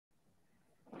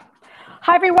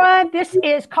Hi, everyone. This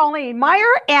is Colleen Meyer,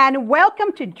 and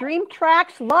welcome to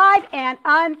DreamTraxx Live and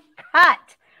Uncut.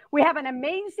 We have an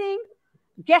amazing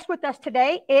guest with us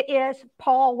today. It is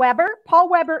Paul Weber. Paul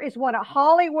Weber is one of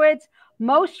Hollywood's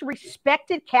most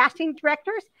respected casting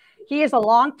directors. He is a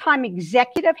longtime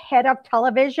executive head of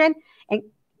television and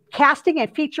casting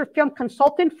and feature film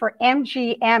consultant for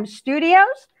MGM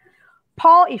Studios.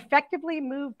 Paul effectively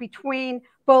moved between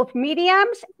both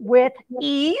mediums with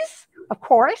ease, of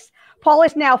course. Paul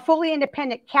is now fully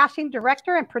independent casting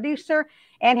director and producer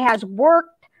and has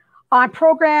worked on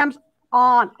programs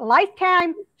on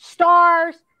Lifetime,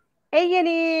 Starz,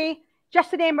 A&E,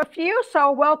 just to name a few.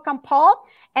 So welcome, Paul.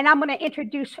 And I'm going to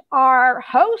introduce our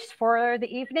host for the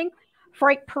evening,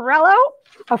 Frank Perello.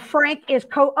 Frank is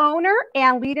co-owner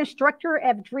and lead instructor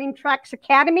of DreamTraxx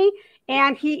Academy,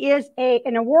 and he is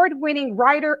an award-winning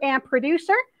writer and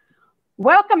producer.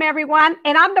 Welcome, everyone.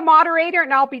 And I'm the moderator,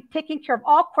 and I'll be taking care of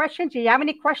all questions. If you have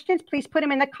any questions, please put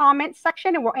them in the comments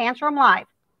section, and we'll answer them live.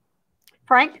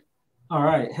 Frank? All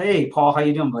right. Hey, Paul. How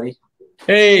you doing, buddy?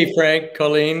 Hey, Frank,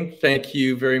 Colleen. Thank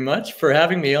you very much for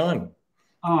having me on.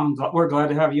 We're glad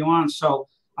to have you on. So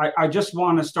I just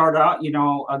want to start out,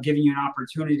 giving you an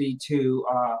opportunity to,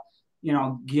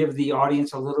 give the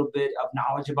audience a little bit of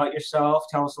knowledge about yourself.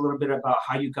 Tell us a little bit about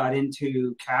how you got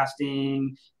into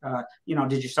casting.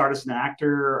 Did you start as an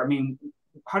actor? I mean,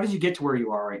 how did you get to where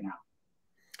you are right now?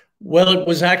 Well, it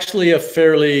was actually a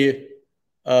fairly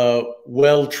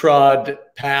well-trod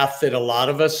path that a lot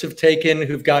of us have taken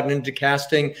who've gotten into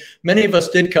casting. Many of us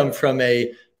did come from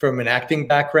an acting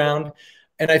background.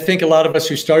 And I think a lot of us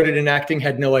who started in acting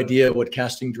had no idea what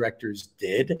casting directors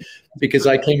did, because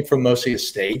I came from mostly a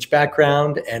stage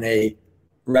background and a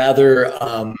rather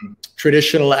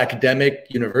traditional academic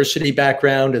university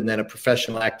background, and then a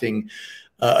professional acting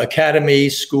academy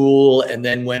school, and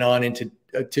then went on into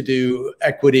to do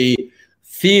equity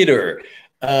theater.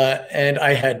 And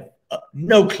I had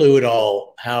no clue at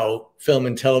all how film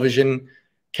and television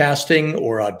casting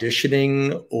or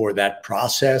auditioning or that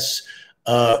process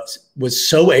was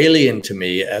so alien to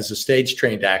me as a stage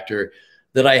trained actor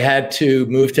that I had to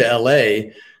move to LA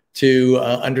to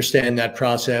understand that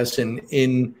process. And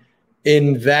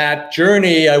in that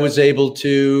journey, I was able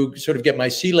to sort of get my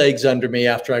sea legs under me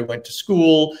after I went to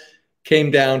school, came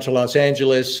down to Los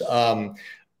Angeles.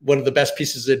 One of the best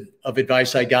pieces of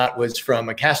advice I got was from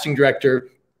a casting director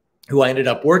who I ended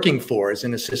up working for as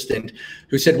an assistant,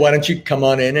 who said, why don't you come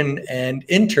on in and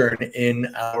intern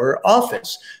in our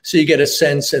office? So you get a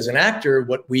sense as an actor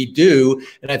what we do.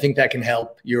 And I think that can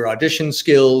help your audition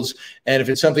skills. And if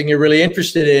it's something you're really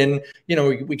interested in,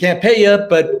 we can't pay you,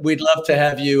 but we'd love to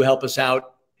have you help us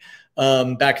out.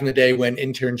 Back in the day when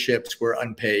internships were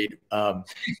unpaid.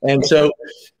 And so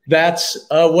that's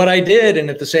what I did. And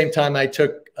at the same time, I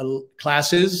took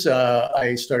classes.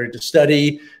 I started to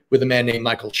study with a man named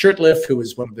Michael Shurtleff, who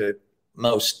was one of the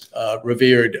most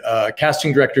revered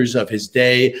casting directors of his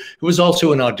day, who was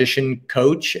also an audition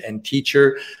coach and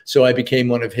teacher. So I became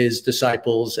one of his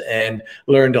disciples and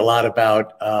learned a lot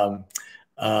about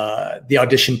the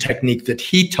audition technique that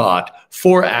he taught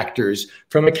for actors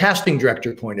from a casting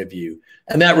director point of view.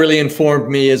 And that really informed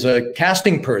me as a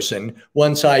casting person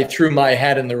once I threw my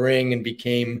hat in the ring and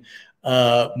became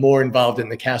more involved in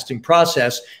the casting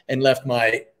process and left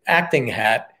my acting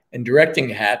hat and directing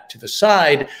hat to the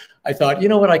side. I thought, you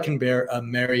know what, I can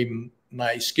marry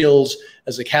my skills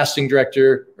as a casting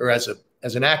director or as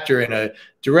an actor and a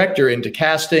director into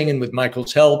casting. And with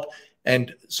Michael's help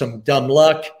and some dumb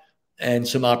luck and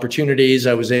some opportunities,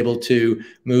 I was able to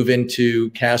move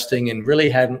into casting and really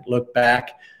hadn't looked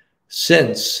back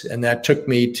since. And that took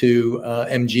me to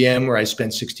MGM, where I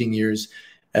spent 16 years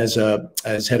as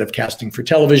head of casting for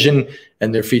television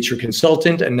and their feature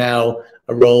consultant, and now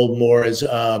a role more as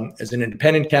an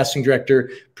independent casting director,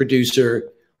 producer,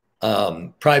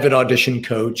 private audition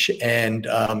coach, and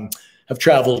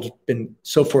have been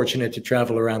so fortunate to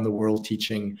travel around the world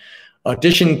teaching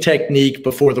audition technique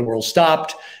before the world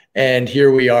stopped. And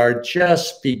here we are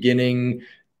just beginning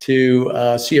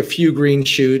to see a few green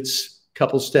shoots,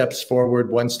 couple steps forward,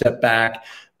 one step back.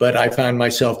 But I find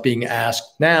myself being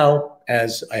asked now,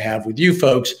 as I have with you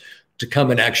folks, to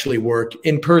come and actually work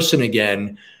in person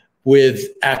again with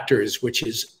actors, which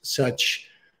is such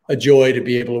a joy to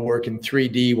be able to work in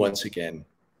 3D once again.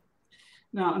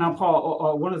 Now,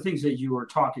 Paul, one of the things that you were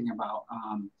talking about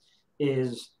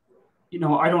is,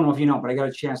 I don't know if you know, but I got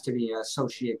a chance to be an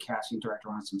associate casting director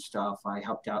on some stuff. I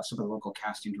helped out some of the local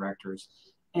casting directors.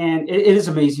 And it is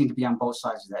amazing to be on both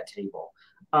sides of that table.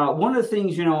 One of the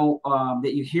things,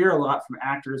 that you hear a lot from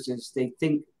actors is they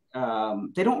think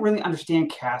they don't really understand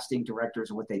casting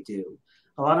directors and what they do.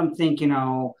 A lot of them think,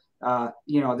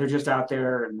 you know, they're just out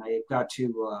there and they've got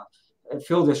to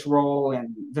fill this role,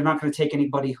 and they're not going to take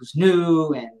anybody who's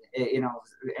new, and you know,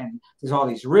 and there's all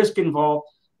these risks involved.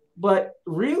 But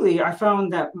really, I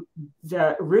found that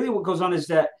really what goes on is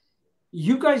that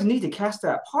you guys need to cast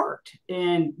that part,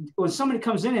 and when somebody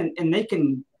comes in and they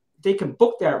can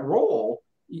book that role,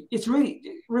 it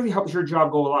really helps your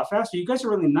job go a lot faster. You guys are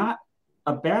really not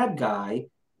a bad guy.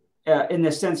 In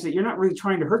the sense that you're not really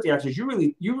trying to hurt the actors. You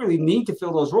really need to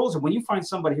fill those roles. And when you find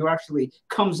somebody who actually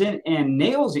comes in and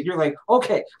nails it, you're like,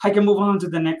 okay, I can move on to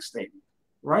the next thing,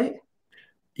 right?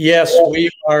 Yes,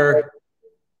 we are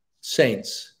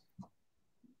saints.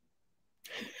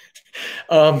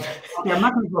 Yeah, I'm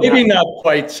not maybe not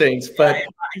quite saints, but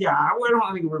yeah, I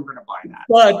don't think we're going to buy that.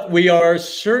 But we are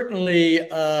certainly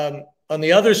on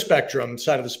the other side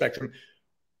of the spectrum.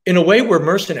 In a way, we're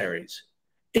mercenaries.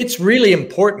 It's really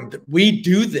important that we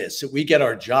do this, that we get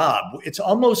our job. It's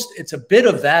a bit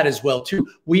of that as well, too.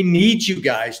 We need you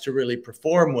guys to really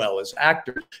perform well as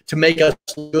actors to make us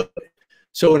good.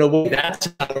 So in a way,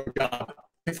 that's our job.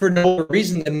 If for no other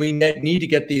reason than we need to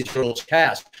get these roles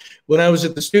cast. When I was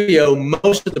at the studio,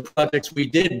 most of the projects we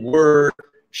did were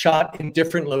shot in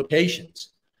different locations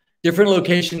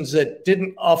that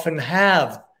didn't often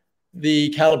have the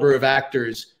caliber of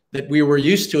actors that we were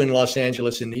used to in Los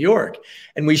Angeles and New York.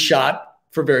 And we shot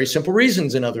for very simple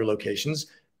reasons in other locations,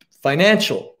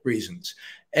 financial reasons.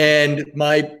 And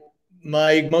my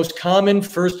most common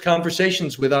first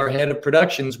conversations with our head of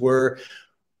productions were,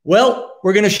 well,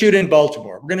 we're going to shoot in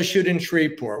Baltimore. We're going to shoot in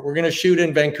Shreveport. We're going to shoot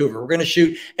in Vancouver. We're going to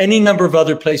shoot any number of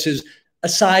other places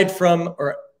aside from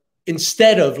or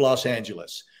instead of Los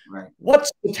Angeles. Right.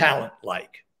 What's the talent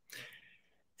like?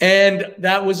 And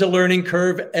that was a learning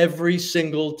curve every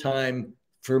single time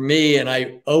for me. And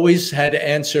I always had to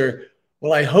answer,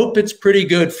 well, I hope it's pretty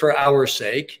good for our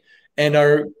sake. And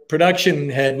our production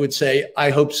head would say, I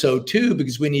hope so too,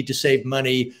 because we need to save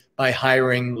money by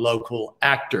hiring local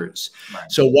actors.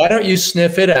 Right. So why don't you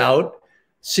sniff it out,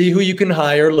 see who you can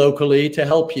hire locally to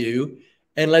help you,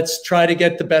 and let's try to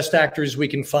get the best actors we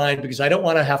can find, because I don't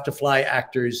want to have to fly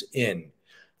actors in.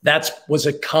 That was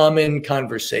a common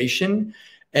conversation.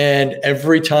 And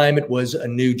every time it was a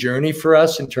new journey for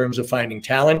us in terms of finding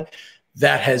talent.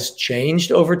 That has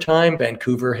changed over time.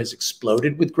 Vancouver has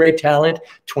exploded with great talent.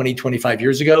 20, 25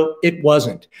 years ago, it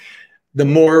wasn't. The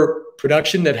more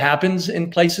production that happens in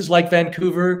places like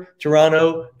Vancouver,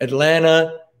 Toronto,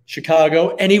 Atlanta,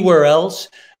 Chicago, anywhere else,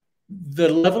 the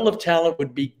level of talent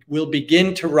will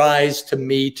begin to rise to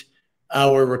meet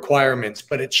our requirements.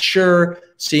 But it sure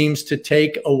seems to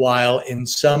take a while in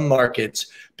some markets,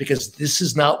 because this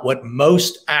is not what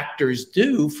most actors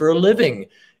do for a living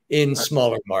in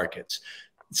smaller markets.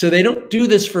 So they don't do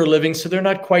this for a living, so they're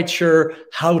not quite sure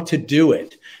how to do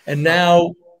it. And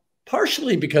now,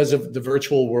 partially because of the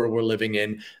virtual world we're living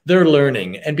in, they're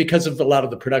learning. And because of a lot of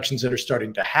the productions that are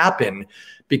starting to happen,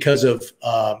 because of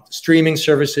streaming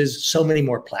services, so many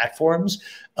more platforms,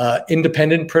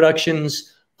 independent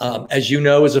productions. As you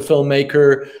know, as a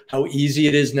filmmaker, how easy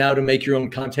it is now to make your own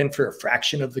content for a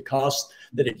fraction of the cost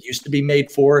that it used to be made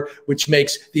for, which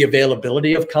makes the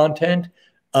availability of content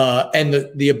and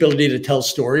the ability to tell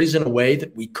stories in a way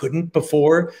that we couldn't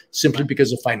before, simply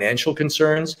because of financial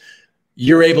concerns.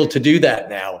 You're able to do that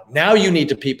now. Now you need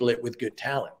to people it with good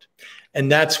talent.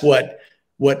 And that's what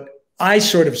I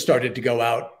sort of started to go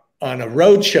out on a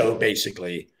road show,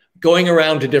 basically, going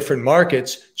around to different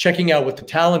markets, checking out what the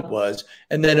talent was,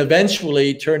 and then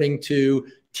eventually turning to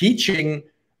teaching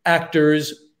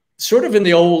actors sort of in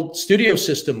the old studio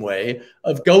system way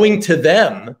of going to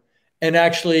them and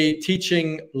actually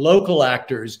teaching local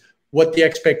actors what the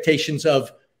expectations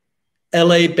of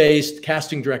LA-based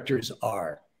casting directors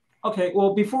are. Okay,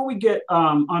 well, before we get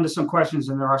onto some questions,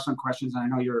 and there are some questions, and I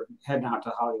know you're heading out to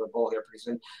Hollywood Bowl here pretty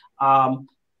soon.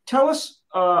 Tell us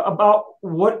about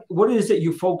what it is that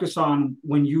you focus on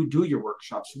when you do your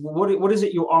workshops. What is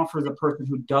it you offer the person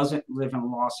who doesn't live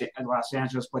in Los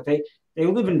Angeles, but they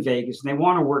live in Vegas and they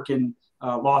want to work in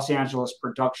Los Angeles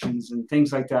productions and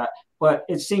things like that. But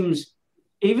it seems,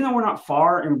 even though we're not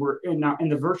far and we're in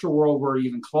the virtual world, we're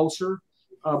even closer.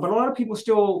 But a lot of people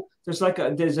still, there's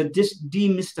a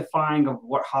demystifying of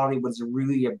what Hollywood's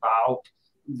really about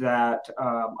that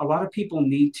a lot of people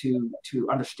need to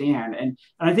understand. And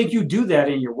I think you do that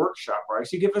in your workshop, right?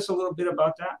 So you give us a little bit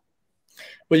about that.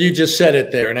 Well, you just said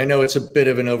it there, and I know it's a bit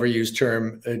of an overused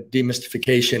term,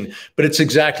 demystification, but it's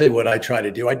exactly what I try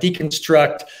to do. I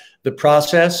deconstruct the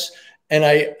process, and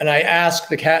I ask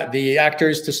the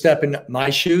actors to step in my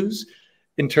shoes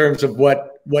in terms of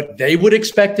what they would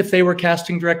expect if they were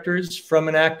casting directors from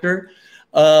an actor.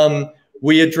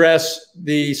 we address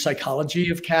the psychology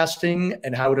of casting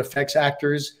and how it affects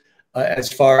actors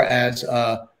as far as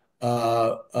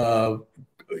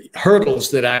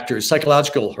hurdles that actors,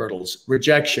 psychological hurdles,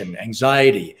 rejection,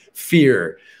 anxiety,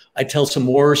 fear. I tell some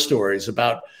horror stories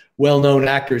about well-known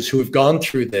actors who have gone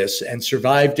through this and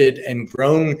survived it and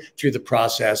grown through the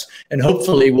process. And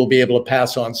hopefully we'll be able to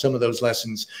pass on some of those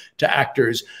lessons to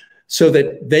actors so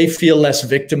that they feel less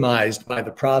victimized by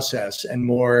the process and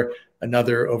more,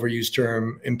 another overused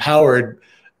term, empowered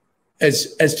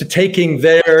as to taking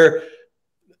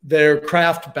their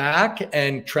craft back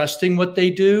and trusting what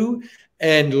they do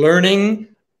and learning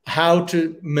how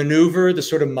to maneuver the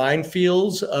sort of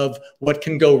minefields of what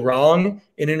can go wrong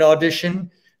in an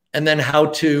audition. And then how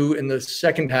to, in the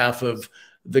second half of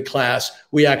the class,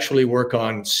 we actually work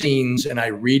on scenes and I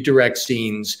redirect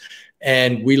scenes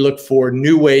and we look for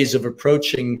new ways of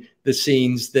approaching the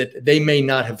scenes that they may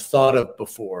not have thought of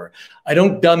before. I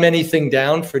don't dumb anything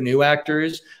down for new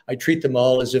actors. I treat them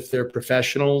all as if they're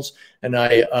professionals. And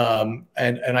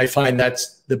I find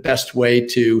that's the best way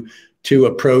to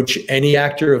approach any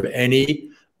actor of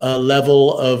any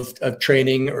level of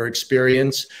training or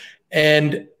experience.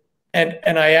 And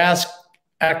I ask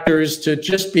actors to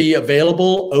just be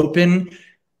available, open.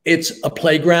 It's a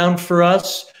playground for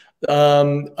us.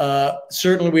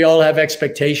 Certainly we all have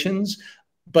expectations,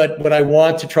 but what I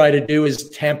want to try to do is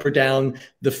tamper down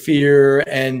the fear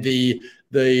and the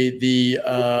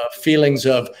feelings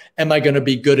of, am I going to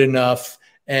be good enough?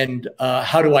 And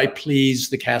how do I please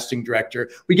the casting director?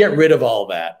 We get rid of all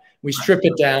that. We strip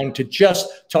it down to just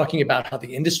talking about how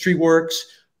the industry works,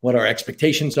 what our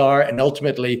expectations are, and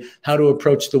ultimately how to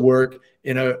approach the work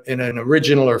in an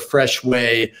original or fresh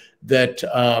way that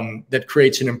that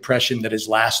creates an impression that is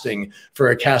lasting for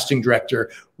a casting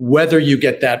director, whether you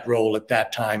get that role at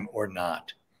that time or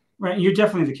not. Right, you're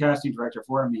definitely the casting director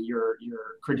for it. I mean, your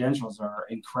credentials are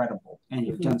incredible, and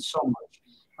you've done so much,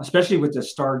 especially with the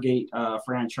Stargate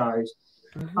franchise.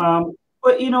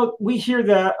 But you know, we hear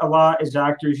that a lot as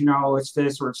actors. You know, it's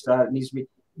this or it's that. It needs to be,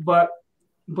 but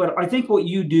I think what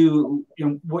you do, you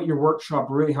know, what your workshop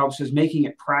really helps is making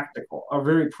it practical, a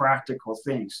very practical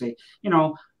thing. See, you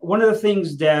know, one of the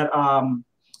things that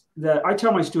that I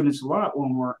tell my students a lot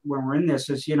when we're in this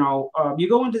is, you know, you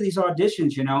go into these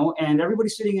auditions, you know, and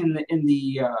everybody's sitting in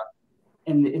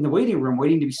the waiting room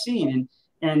waiting to be seen,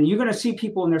 and you're going to see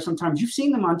people in there sometimes. You've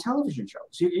seen them on television shows.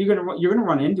 You're going to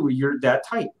run into it. You're that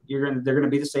type. They're going to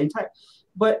be the same type,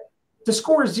 but the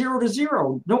score is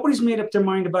 0-0. Nobody's made up their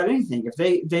mind about anything. If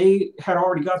they had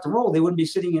already got the role, they wouldn't be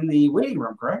sitting in the waiting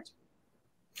room, correct?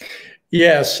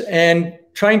 Yes, and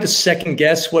trying to second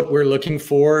guess what we're looking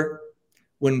for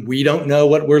when we don't know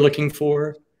what we're looking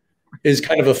for is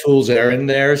kind of a fool's errand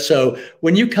there. So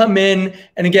when you come in,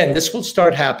 and again, this will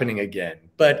start happening again,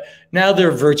 but now there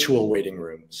are virtual waiting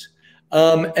rooms.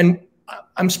 And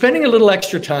I'm spending a little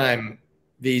extra time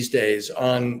these days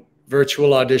on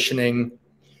virtual auditioning,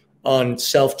 on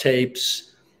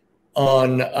self-tapes,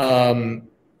 on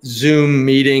Zoom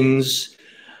meetings,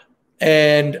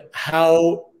 and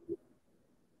how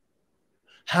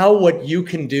what you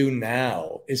can do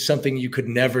now is something you could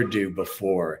never do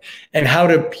before, and how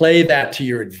to play that to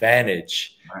your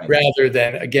advantage rather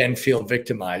than, again, feel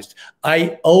victimized.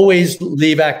 I always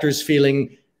leave actors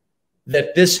feeling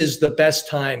that this is the best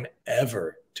time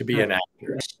ever to be an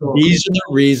actor. These are the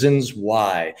reasons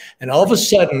why. And all of a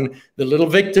sudden, the little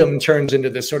victim turns into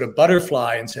this sort of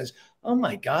butterfly and says, oh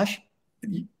my gosh,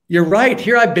 you're right.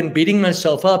 Here I've been beating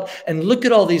myself up, and look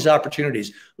at all these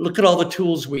opportunities. Look at all the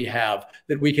tools we have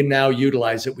that we can now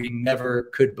utilize that we never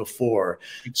could before.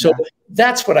 Exactly. So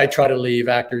that's what I try to leave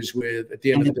actors with at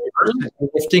the end of the day. A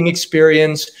lifting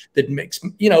experience that makes,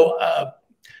 you know,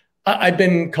 I've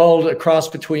been called a cross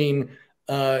between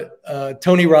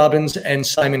Tony Robbins and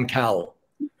Simon Cowell,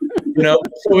 you know,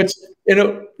 so it's, you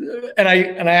know, and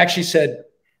I actually said,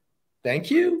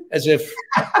 thank you, as if,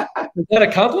 is that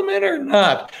a compliment or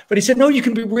not? But he said, no, you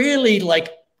can be really like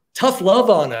tough love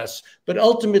on us, but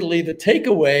ultimately the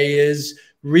takeaway is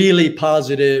really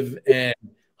positive and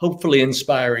hopefully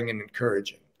inspiring and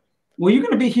encouraging. Well, you're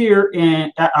going to be here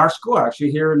at our school,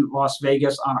 actually, here in Las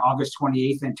Vegas on August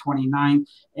 28th and 29th.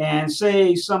 And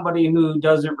say somebody who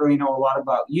doesn't really know a lot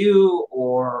about you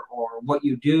or what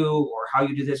you do or how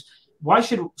you do this, why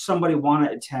should somebody want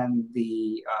to attend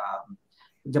the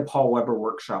Paul Weber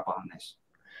workshop on this?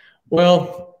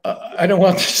 Well, I don't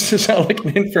want this to sound like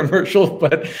an infomercial,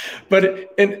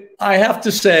 but and I have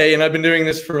to say, and I've been doing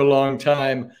this for a long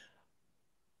time,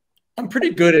 I'm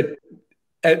pretty good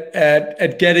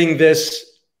at getting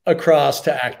this across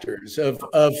to actors,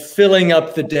 of filling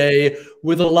up the day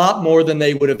with a lot more than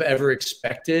they would have ever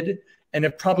expected, and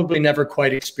have probably never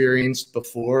quite experienced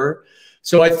before.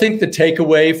 So I think the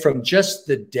takeaway from just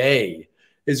the day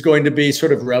is going to be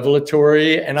sort of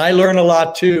revelatory. And I learn a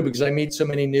lot too, because I meet so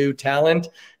many new talent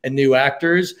and new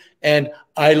actors. And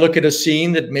I look at a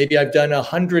scene that maybe I've done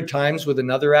 100 times with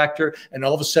another actor, and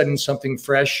all of a sudden something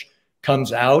fresh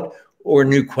comes out, or a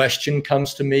new question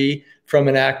comes to me from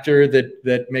an actor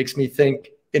that makes me think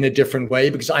in a different way,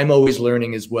 because I'm always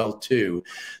learning as well too.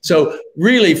 So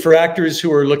really, for actors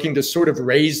who are looking to sort of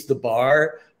raise the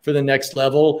bar for the next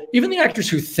level, even the actors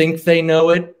who think they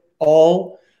know it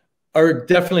all are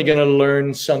definitely going to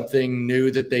learn something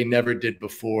new that they never did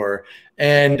before.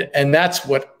 And that's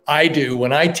what I do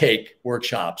when I take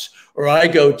workshops or I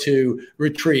go to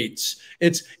retreats.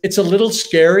 It's a little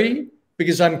scary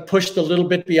because I'm pushed a little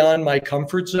bit beyond my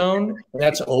comfort zone. And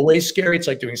that's always scary. It's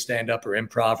like doing stand-up or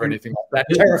improv or anything like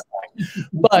that.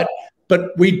 Terrifying.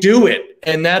 But we do it.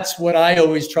 And that's what I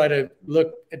always try to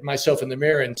look at myself in the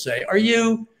mirror and say, are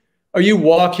you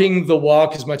walking the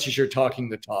walk as much as you're talking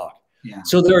the talk? Yeah.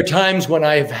 So there are times when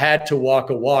I've had to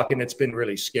walk a walk and it's been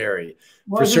really scary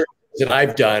for certain things that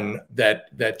I've done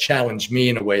that challenged me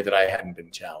in a way that I hadn't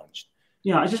been challenged.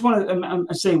 Yeah, I just want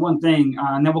to say one thing,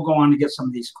 and then we'll go on to get some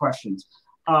of these questions.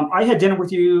 I had dinner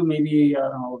with you maybe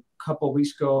a couple of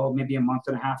weeks ago, maybe a month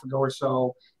and a half ago or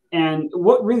so. And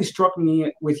what really struck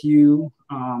me with you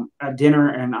at dinner,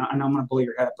 and I know I'm going to blow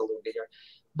your head up a little bit here,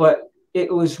 but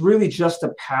it was really just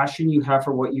the passion you have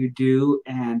for what you do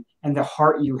and the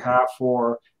heart you have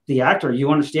for the actor. You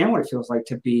understand what it feels like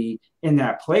to be in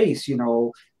that place, you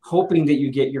know, hoping that you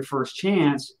get your first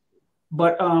chance,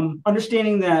 but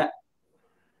understanding that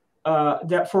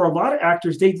that for a lot of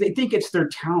actors, they think it's their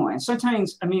talent.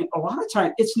 Sometimes, I mean, a lot of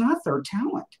times it's not their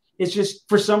talent. It's just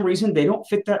for some reason they don't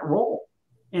fit that role.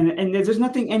 And there's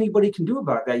nothing anybody can do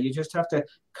about that. You just have to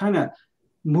kind of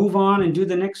move on and do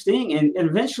the next thing. And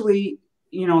eventually,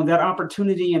 you know, that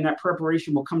opportunity and that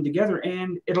preparation will come together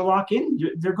and it'll lock in.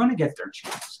 They're going to get their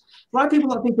chance. A lot of people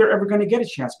don't think they're ever going to get a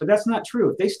chance, but that's not true.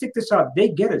 If they stick this out, they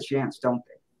get a chance, don't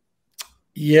they?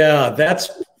 Yeah,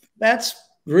 that's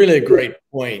really a great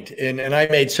point. And I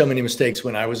made so many mistakes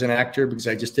when I was an actor because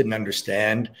I just didn't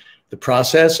understand the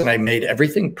process and I made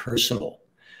everything personal.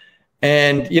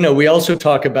 And, you know, we also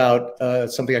talk about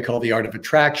something I call the art of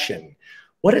attraction.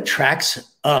 What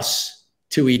attracts us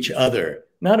to each other,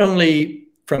 not only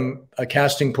from a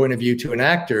casting point of view to an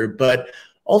actor, but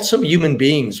also human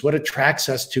beings. What attracts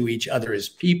us to each other as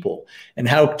people, and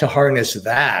how to harness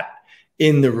that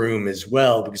in the room as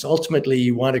well, because ultimately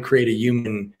you want to create a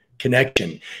human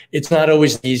connection. It's not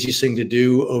always the easiest thing to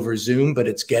do over Zoom, but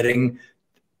it's getting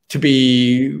to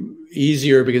be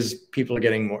easier because people are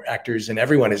getting more, actors and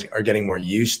everyone are getting more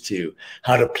used to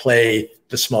how to play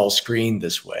the small screen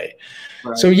this way.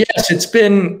 Right. So yes, it's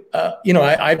been, you know,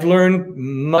 I've learned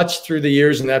much through the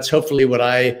years, and that's hopefully what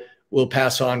I will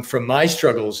pass on from my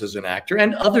struggles as an actor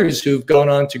and others who've gone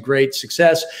on to great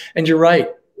success. And you're right,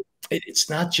 it's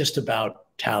not just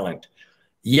about talent.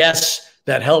 Yes,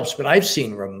 that helps, but I've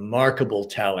seen remarkable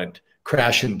talent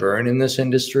crash and burn in this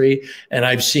industry. And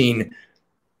I've seen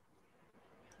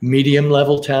medium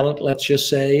level talent, let's just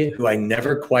say, who I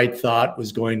never quite thought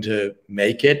was going to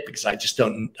make it because I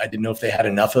didn't know if they had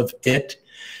enough of it.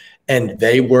 And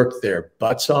they worked their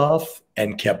butts off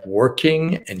and kept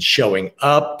working and showing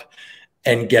up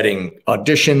and getting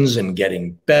auditions and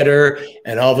getting better.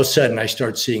 And all of a sudden I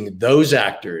start seeing those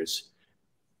actors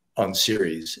on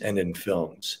series and in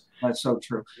films. That's so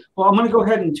true. Well, I'm going to go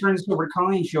ahead and turn this over to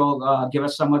Colleen. She'll give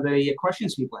us some of the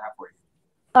questions people have for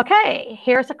you. Okay,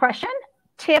 here's a question.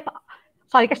 Tip.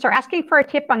 So I guess they're asking for a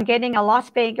tip on getting a Las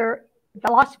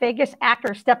Vegas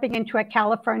actor stepping into a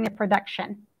California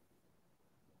production.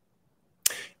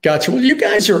 Gotcha. Well, you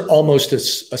guys are almost a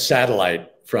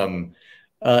satellite from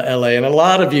LA, and a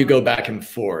lot of you go back and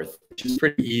forth, which is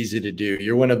pretty easy to do.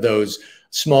 You're one of those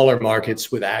smaller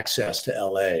markets with access to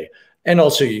LA. And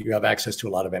also you have access to a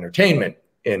lot of entertainment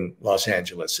in Los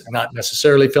Angeles, not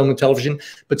necessarily film and television,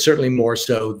 but certainly more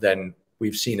so than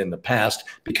we've seen in the past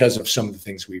because of some of the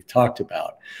things we've talked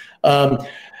about.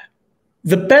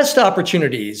 The best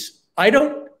opportunities, I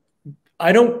don't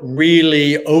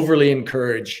really overly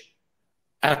encourage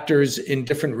actors in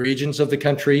different regions of the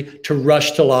country to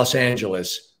rush to Los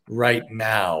Angeles right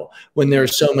now when there are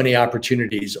so many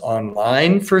opportunities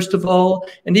online, first of all,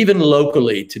 and even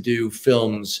locally to do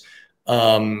films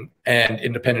and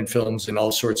independent films and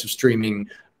all sorts of streaming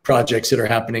projects that are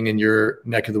happening in your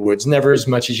neck of the woods. Never as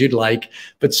much as you'd like,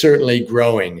 but certainly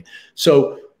growing.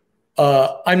 So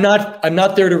I'm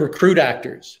not there to recruit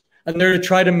actors. I'm there to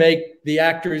try to make the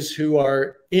actors who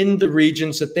are in the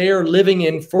regions that they are living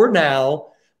in for now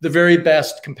the very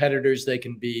best competitors they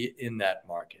can be in that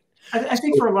market. I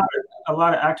think for a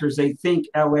lot of actors, they think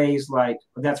LA is like,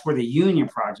 that's where the union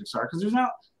projects are, because there's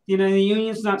not, the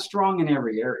union's not strong in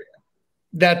every area.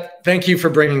 Thank you for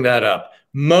bringing that up.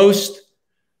 Most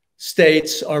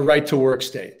states are right to work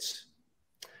states,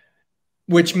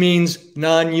 which means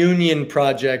non-union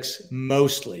projects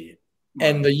mostly.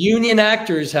 And the union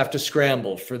actors have to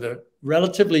scramble for the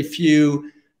relatively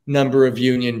few number of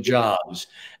union jobs.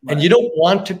 Right. And you don't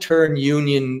want to turn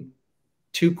union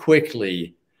too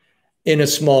quickly in a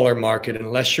smaller market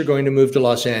unless you're going to move to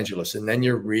Los Angeles, and then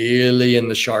you're really in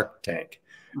the Shark Tank,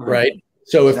 right?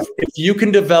 So if you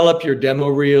can develop your demo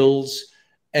reels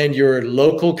and your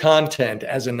local content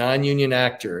as a non-union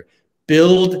actor,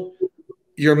 build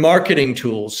your marketing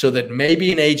tools so that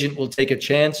maybe an agent will take a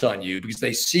chance on you because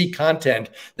they see content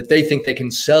that they think they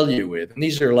can sell you with. And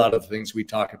these are a lot of the things we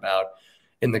talk about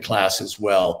in the class as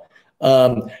well.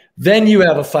 Then you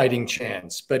have a fighting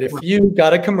chance. But if you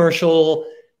got a commercial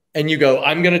and you go,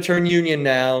 I'm going to turn union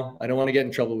now. I don't want to get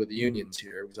in trouble with the unions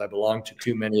here because I belong to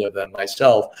too many of them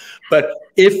myself. But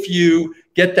if you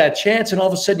get that chance and all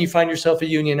of a sudden you find yourself a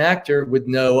union actor with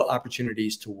no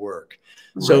opportunities to work.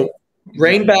 Right. So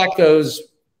rein back those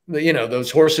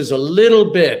horses a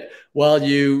little bit while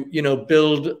you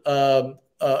build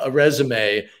a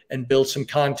resume and build some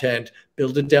content,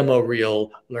 build a demo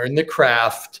reel, learn the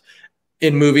craft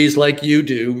in movies like you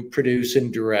do, produce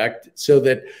and direct, so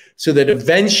that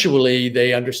eventually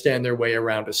they understand their way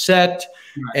around a set.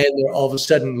 Right. And they're all of a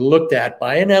sudden looked at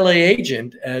by an LA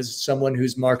agent as someone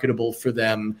who's marketable for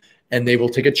them, and they will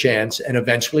take a chance. And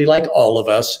eventually, like all of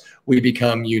us, we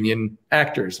become union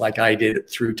actors, like I did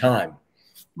through time.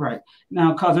 Right.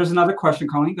 Now, there's another question,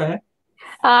 Colleen, go ahead.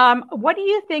 What do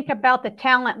you think about the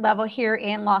talent level here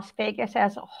in Las Vegas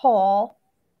as a whole?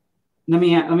 Let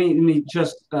me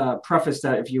just preface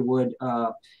that, if you would.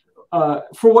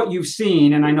 For what you've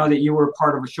seen, and I know that you were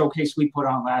part of a showcase we put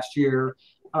on last year.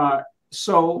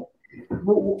 So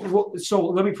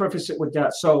let me preface it with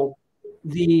that. So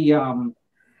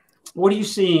what are you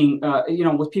seeing,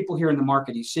 with people here in the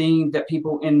market? Are you seeing that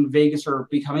people in Vegas are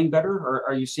becoming better, or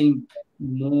are you seeing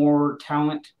more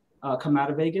talent come out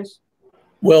of Vegas?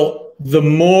 Well, the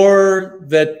more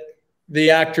that the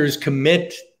actors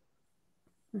commit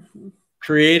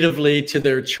creatively to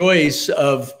their choice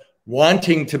of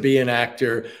wanting to be an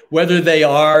actor,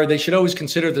 they should always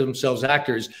consider themselves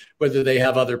actors, whether they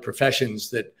have other professions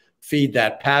that feed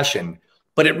that passion.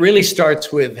 But it really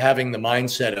starts with having the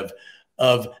mindset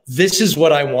of this is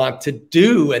what I want to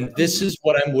do, and this is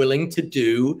what I'm willing to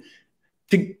do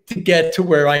to get to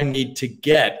where I need to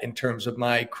get in terms of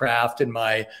my craft and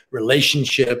my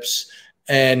relationships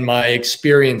and my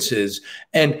experiences.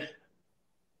 And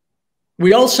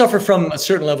we all suffer from a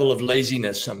certain level of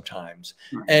laziness sometimes.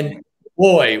 And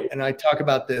boy, and I talk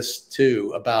about this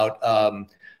too, about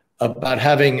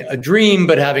having a dream,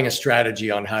 but having a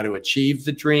strategy on how to achieve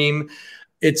the dream.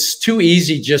 It's too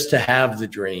easy just to have the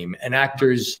dream, and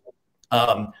actors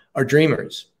are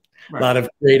dreamers. Right. A lot of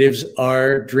creatives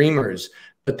are dreamers,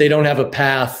 but they don't have a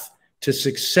path to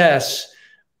success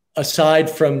aside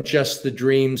from just the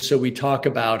dream. So we talk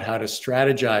about how to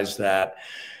strategize that,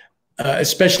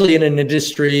 especially in an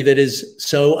industry that is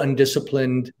so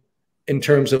undisciplined in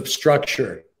terms of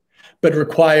structure, but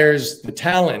requires the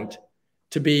talent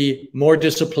to be more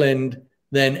disciplined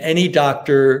than any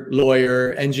doctor,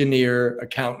 lawyer, engineer,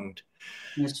 accountant.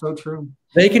 That's so true.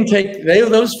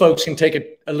 Those folks can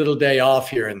take a little day off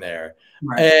here and there.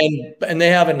 Right. And they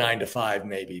have a 9-to-5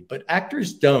 maybe, but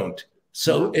actors don't.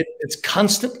 So they're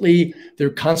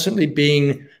constantly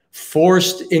being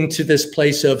forced into this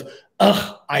place of,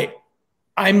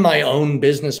 I'm my own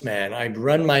businessman. I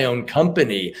run my own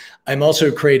company. I'm also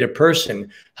a creative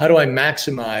person. How do I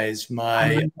maximize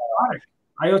my product?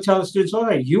 I tell the students all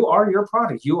day, you are your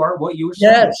product. You are what you are.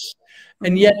 Yes.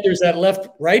 And yet there's that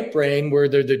left-right brain where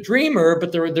they're the dreamer,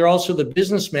 but they're also the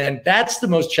businessman. That's the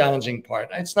most challenging part.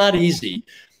 It's not easy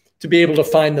to be able to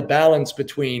find the balance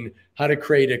between how to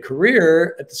create a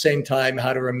career at the same time,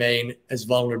 how to remain as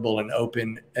vulnerable and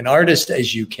open an artist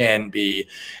as you can be,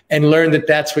 and learn that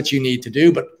that's what you need to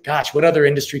do. But gosh, what other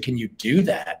industry can you do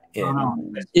that in?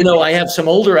 I have some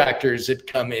older actors that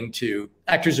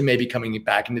actors who may be coming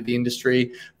back into the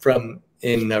industry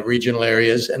in regional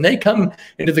areas, and they come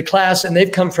into the class and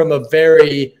they've come from a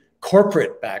very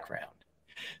corporate background.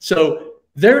 So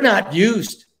they're not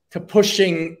used to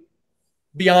pushing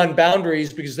beyond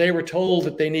boundaries because they were told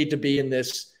that they need to be in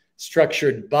this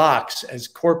structured box as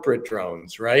corporate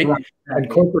drones, right? And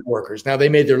corporate workers. Now they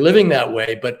made their living that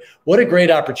way, but what a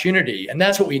great opportunity. And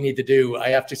that's what we need to do. I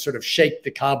have to sort of shake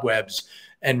the cobwebs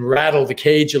and rattle the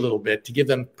cage a little bit to give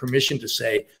them permission to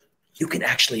say, you can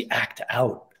actually act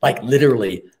out, like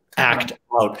literally act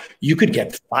out. You could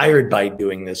get fired by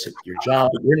doing this at your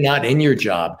job. You're not in your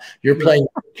job. You're playing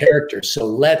a character. So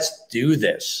let's do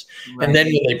this. Right. And then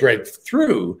when they break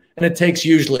through, and it takes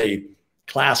usually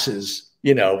classes,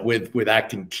 you know, with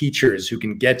acting teachers who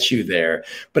can get you there.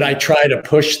 But I try to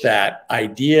push that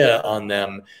idea on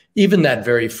them, even that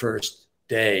very first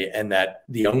day, and that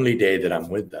the only day that I'm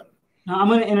with them. Now, I'm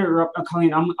going to interrupt,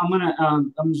 Colleen.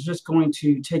 I'm just going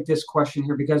to take this question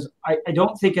here because I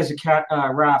don't think as a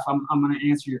Raph, I'm going to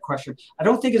answer your question. I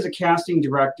don't think as a casting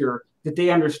director that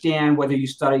they understand whether you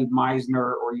studied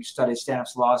Meisner or you studied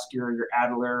Stanislavski or your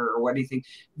Adler or what anything.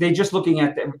 They're just looking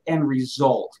at the end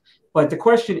result. But the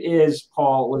question is,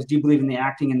 Paul, do you believe in the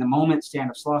acting in the moment,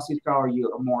 Stanislavski, or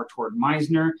you are more toward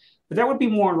Meisner? But that would be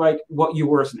more like what you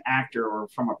were as an actor or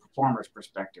from a performer's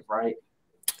perspective, right?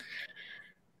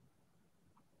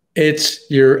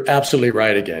 You're absolutely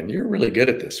right again. You're really good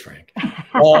at this, Frank.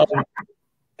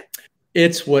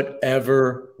 It's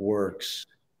whatever works.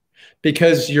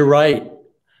 Because you're right.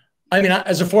 I mean,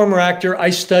 as a former actor, I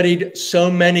studied so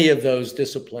many of those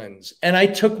disciplines, and I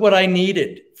took what I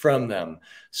needed from them.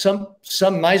 Some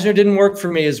Meisner didn't work for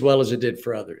me as well as it did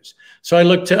for others. So I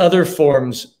looked to other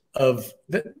forms of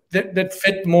that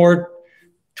fit more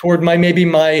toward maybe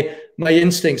my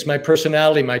instincts, my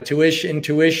personality, my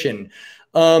intuition.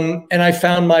 And I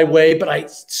found my way, but I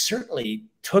certainly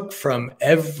took from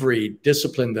every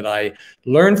discipline that I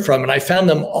learned from, and I found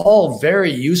them all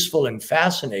very useful and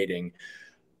fascinating.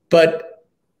 But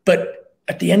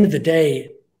at the end of the day,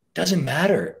 it doesn't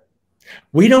matter.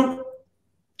 We don't,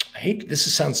 I hate,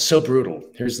 this sounds so brutal.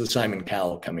 Here's the Simon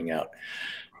Cowell coming out.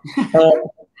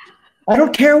 I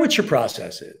don't care what your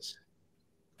process is,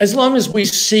 as long as we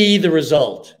see the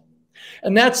result.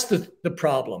 And that's the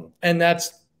problem. And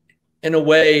that's, in a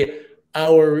way,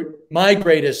 my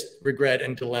greatest regret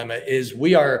and dilemma is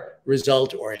we are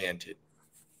result oriented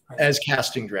as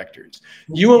casting directors.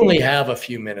 You only have a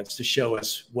few minutes to show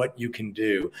us what you can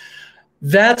do.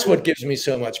 That's what gives me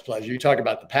so much pleasure. You talk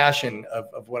about the passion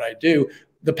of what I do.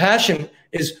 The passion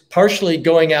is partially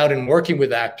going out and working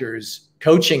with actors,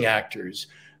 coaching actors,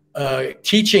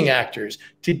 teaching actors,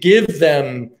 to give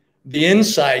them the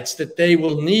insights that they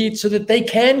will need so that they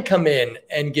can come in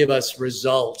and give us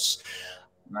results.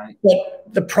 Right. But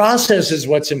the process is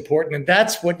what's important, and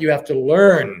that's what you have to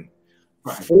learn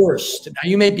first. Now,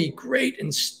 you may be great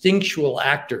instinctual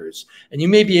actors, and you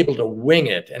may be able to wing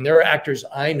it. And there are actors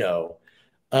I know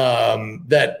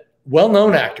that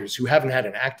well-known actors who haven't had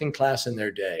an acting class in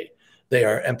their day. They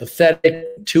are empathetic,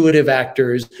 intuitive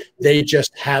actors. They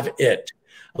just have it.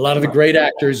 A lot of the great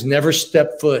actors never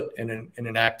step foot in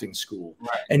an acting school.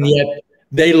 Right. And yet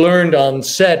they learned on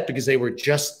set because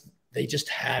they just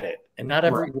had it. And not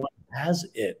everyone has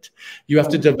it. You have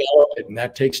to develop it, and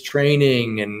that takes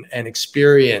training and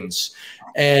experience.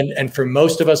 And for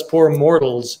most of us poor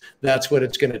mortals, that's what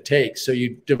it's going to take. So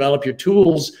you develop your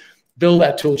tools, build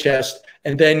that tool chest,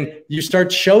 and then you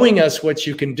start showing us what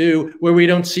you can do where we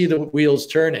don't see the wheels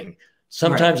turning.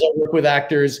 Sometimes I work with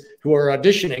actors who are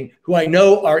auditioning, who I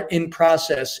know are in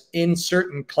process in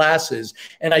certain classes,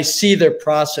 and I see their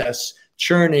process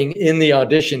churning in the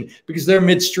audition because they're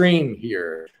midstream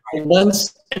here. And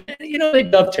once, you know, they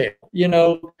dovetail, you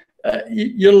know,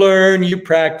 you learn, you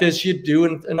practice, you do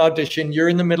an audition, you're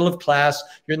in the middle of class,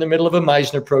 you're in the middle of a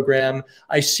Meisner program.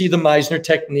 I see the Meisner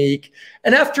technique.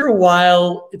 And after a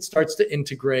while, it starts to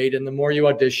integrate. And the more you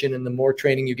audition and the more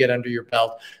training you get under your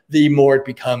belt, the more it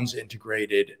becomes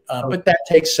integrated. But that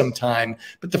takes some time.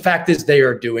 But the fact is they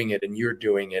are doing it, and you're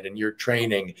doing it, and you're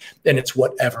training, and it's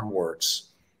whatever works.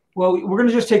 Well, we're going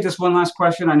to just take this one last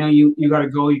question. I know you got to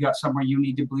go. You got somewhere you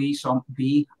need to be. So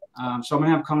I'm going to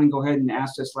have Colleen go ahead and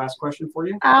ask this last question for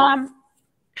you.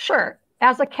 Sure.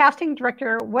 As a casting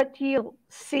director, what do you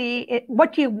see?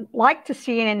 What do you like to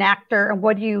see in an actor, and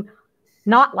what do you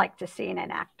not like to see in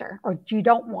an actor, or you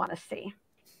don't want to see?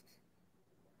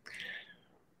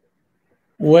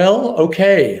 Well,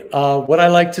 okay. What I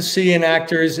like to see in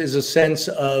actors is a sense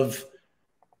of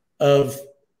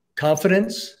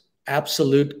confidence.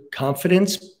 Absolute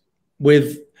confidence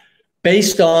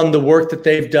based on the work that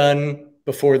they've done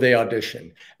before they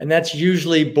audition. And that's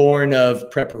usually born of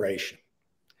preparation.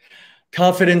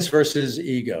 Confidence versus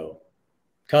ego.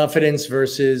 Confidence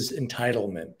versus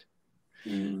entitlement.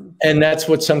 And that's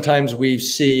what sometimes we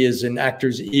see as an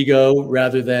actor's ego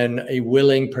rather than a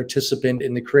willing participant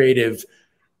in the creative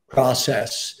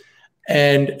process.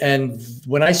 And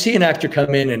when I see an actor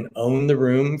come in and own the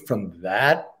room from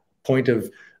that point of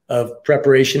of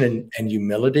preparation and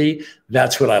humility.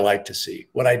 That's what I like to see.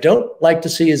 What I don't like to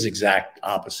see is exact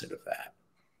opposite of that.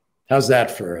 How's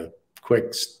that for a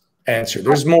quick answer?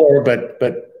 There's more, but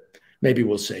maybe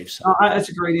we'll save some. That's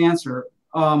a great answer.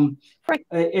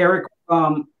 Eric,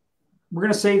 we're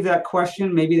going to save that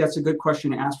question. Maybe that's a good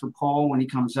question to ask for Paul when he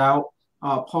comes out.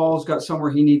 Paul's got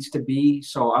somewhere he needs to be,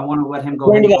 so I want to let him go.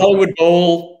 Going to the Hollywood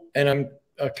Bowl, and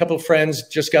a couple of friends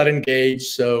just got engaged,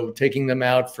 so taking them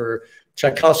out for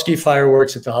Tchaikovsky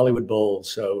fireworks at the Hollywood Bowl.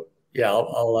 So yeah,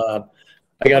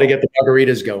 I got to get the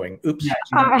margaritas going. Oops. Yeah,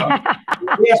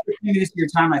 we asked for 2 minutes of your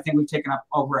time. I think we've taken up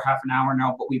over half an hour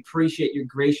now, but we appreciate your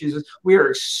graciousness. We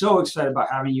are so excited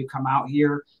about having you come out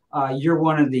here. You're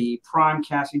one of the prime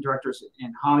casting directors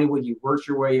in Hollywood. You worked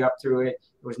your way up through it.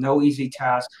 It was no easy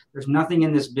task. There's nothing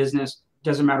in this business.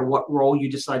 Doesn't matter what role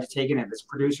you decide to take in it. If it's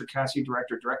producer, casting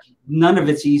director, none of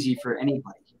it's easy for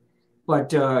anybody.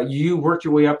 But you worked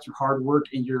your way up through hard work,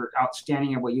 and you're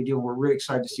outstanding at what you do. We're really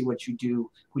excited to see what you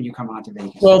do when you come out to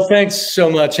Vegas. Well, thanks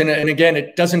so much. And again,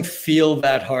 it doesn't feel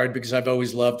that hard because I've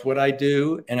always loved what I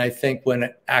do. And I think when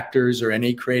actors or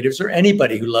any creatives or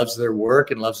anybody who loves their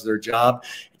work and loves their job,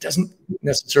 it doesn't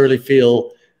necessarily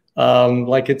feel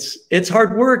like it's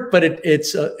hard work, but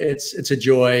it's a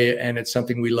joy, and it's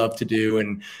something we love to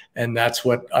do. And that's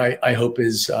what I hope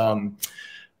is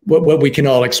what we can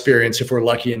all experience if we're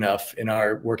lucky enough in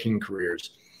our working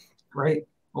careers. Great.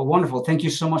 Well, wonderful. Thank you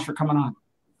so much for coming on.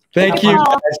 Thank you guys.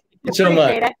 Thank you so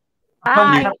much.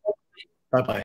 Bye. Bye-bye.